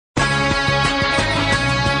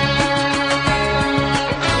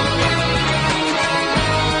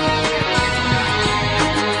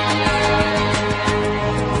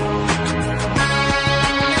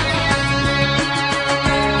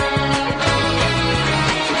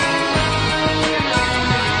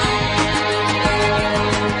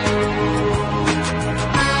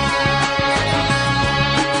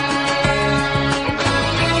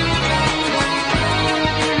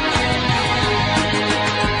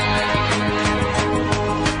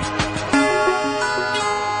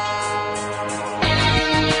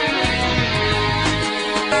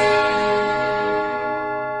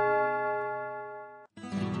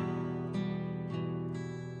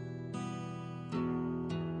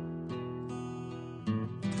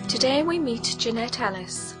Today we meet Jeanette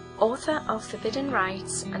Ellis, author of Forbidden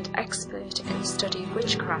Rites and expert in the study of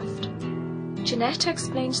witchcraft. Jeanette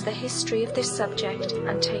explains the history of this subject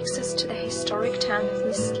and takes us to the historic town of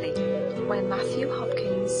Mistley, where Matthew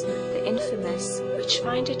Hopkins, the infamous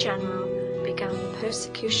Witchfinder General, began the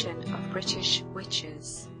persecution of British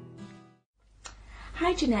witches.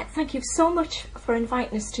 Hi Jeanette, thank you so much for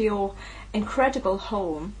inviting us to your incredible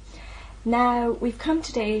home. Now, we've come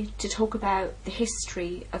today to talk about the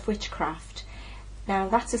history of witchcraft. Now,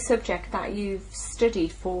 that's a subject that you've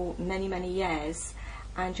studied for many, many years,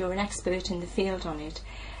 and you're an expert in the field on it.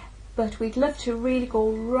 But we'd love to really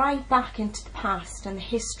go right back into the past and the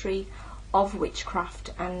history of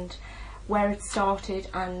witchcraft and where it started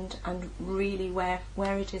and really where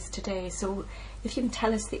it is today. So if you can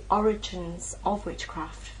tell us the origins of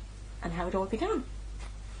witchcraft and how it all began.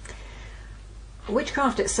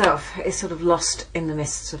 Witchcraft itself is sort of lost in the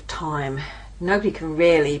mists of time. Nobody can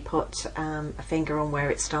really put a finger on where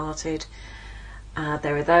it started.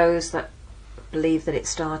 There are those that believe that it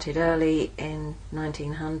started early in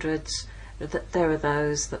 1900s. There are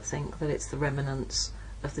those that think that it's the remnants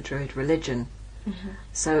of the Druid religion. Mm-hmm.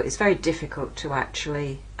 So it's very difficult to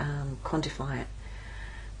actually quantify it.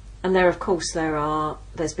 And there, of course,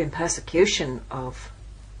 there's been persecution of,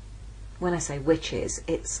 when I say witches,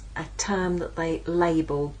 it's a term that they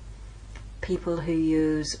label people who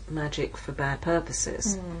use magic for bad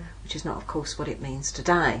purposes, which is not, of course, what it means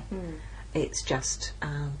today. It's just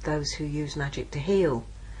those who use magic to heal.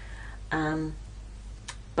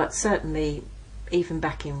 But certainly, even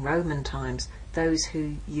back in Roman times, those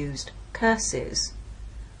who used curses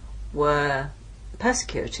were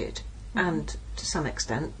persecuted, and to some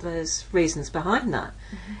extent there's reasons behind that.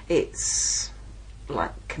 It's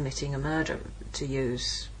like committing a murder to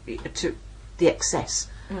use to the excess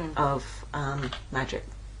of magic.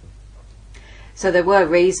 So there were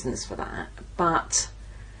reasons for that, but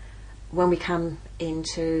when we come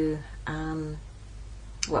into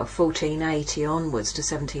 1480 onwards to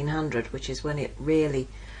 1700, which is when it really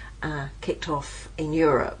kicked off in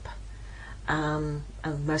Europe, and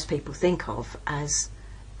most people think of as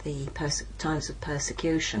the times of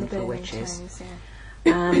persecution for witches. Times, yeah.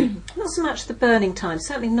 Not so much the burning times,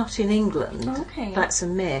 certainly not in England. Oh, okay. That's a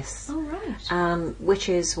myth. Oh, right.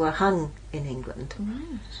 Witches were hung in England.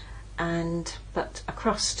 Right. But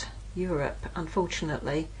across Europe,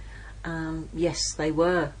 unfortunately, yes, they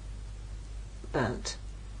were burnt.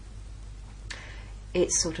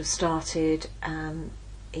 It sort of started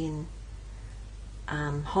in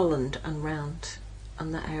Holland and round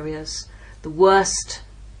and the areas. The worst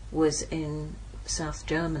was in South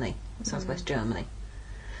Germany, Southwest Germany.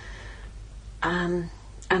 And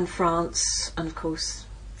France, and of course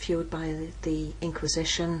fueled by the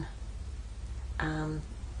Inquisition.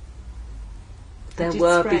 There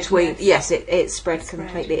were between, yes, it spread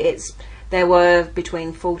completely. There were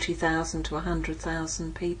between 40,000 to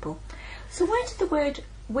 100,000 people. So where did the word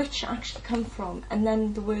witch actually come from, and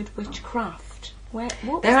then the word witchcraft? They're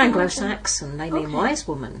Anglo-Saxon. They mean wise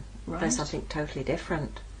woman. Right. They're something totally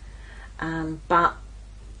different. But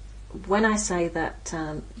when I say that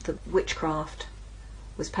the witchcraft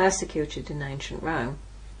was persecuted in ancient Rome,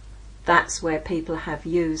 that's where people have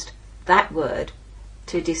used that word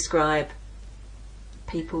to describe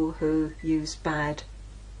people who use bad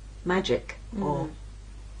magic or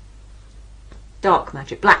dark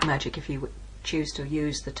magic, black magic if you choose to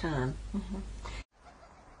use the term.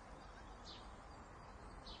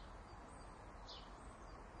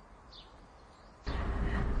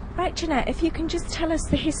 Right, Jeanette, if you can just tell us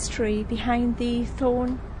the history behind the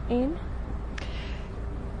Thorn Inn.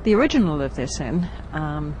 The original of this inn,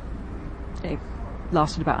 it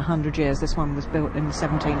lasted about 100 years. This one was built in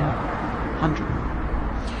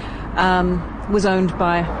 1700. Was owned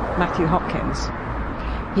by Matthew Hopkins.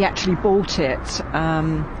 He actually bought it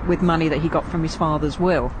with money that he got from his father's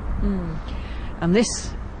will. And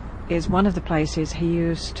this is one of the places he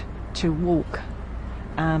used to walk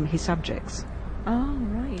his subjects. Oh,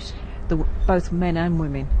 right. Both men and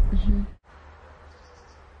women.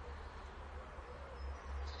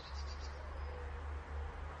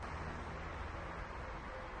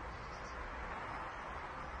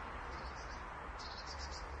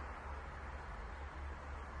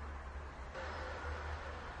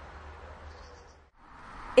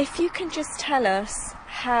 If you can just tell us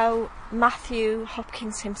how Matthew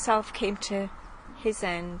Hopkins himself came to his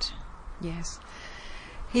end. Yes.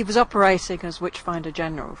 He was operating as Witchfinder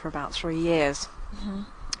General for about 3 years.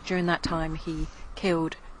 During that time he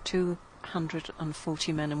killed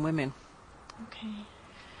 240 men and women. Okay.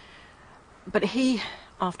 But he,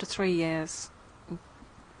 after 3 years,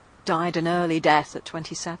 died an early death at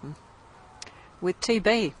 27 with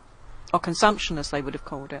TB, or consumption as they would have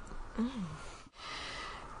called it.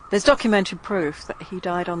 There's documented proof that he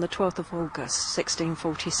died on the 12th of August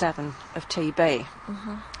 1647 of TB.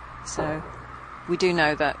 So we do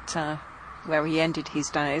know that where he ended his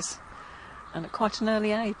days, and at quite an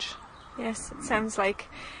early age. Yes, it sounds like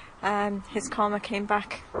his karma came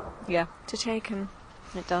back Yeah, to take him.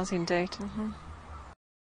 it does indeed.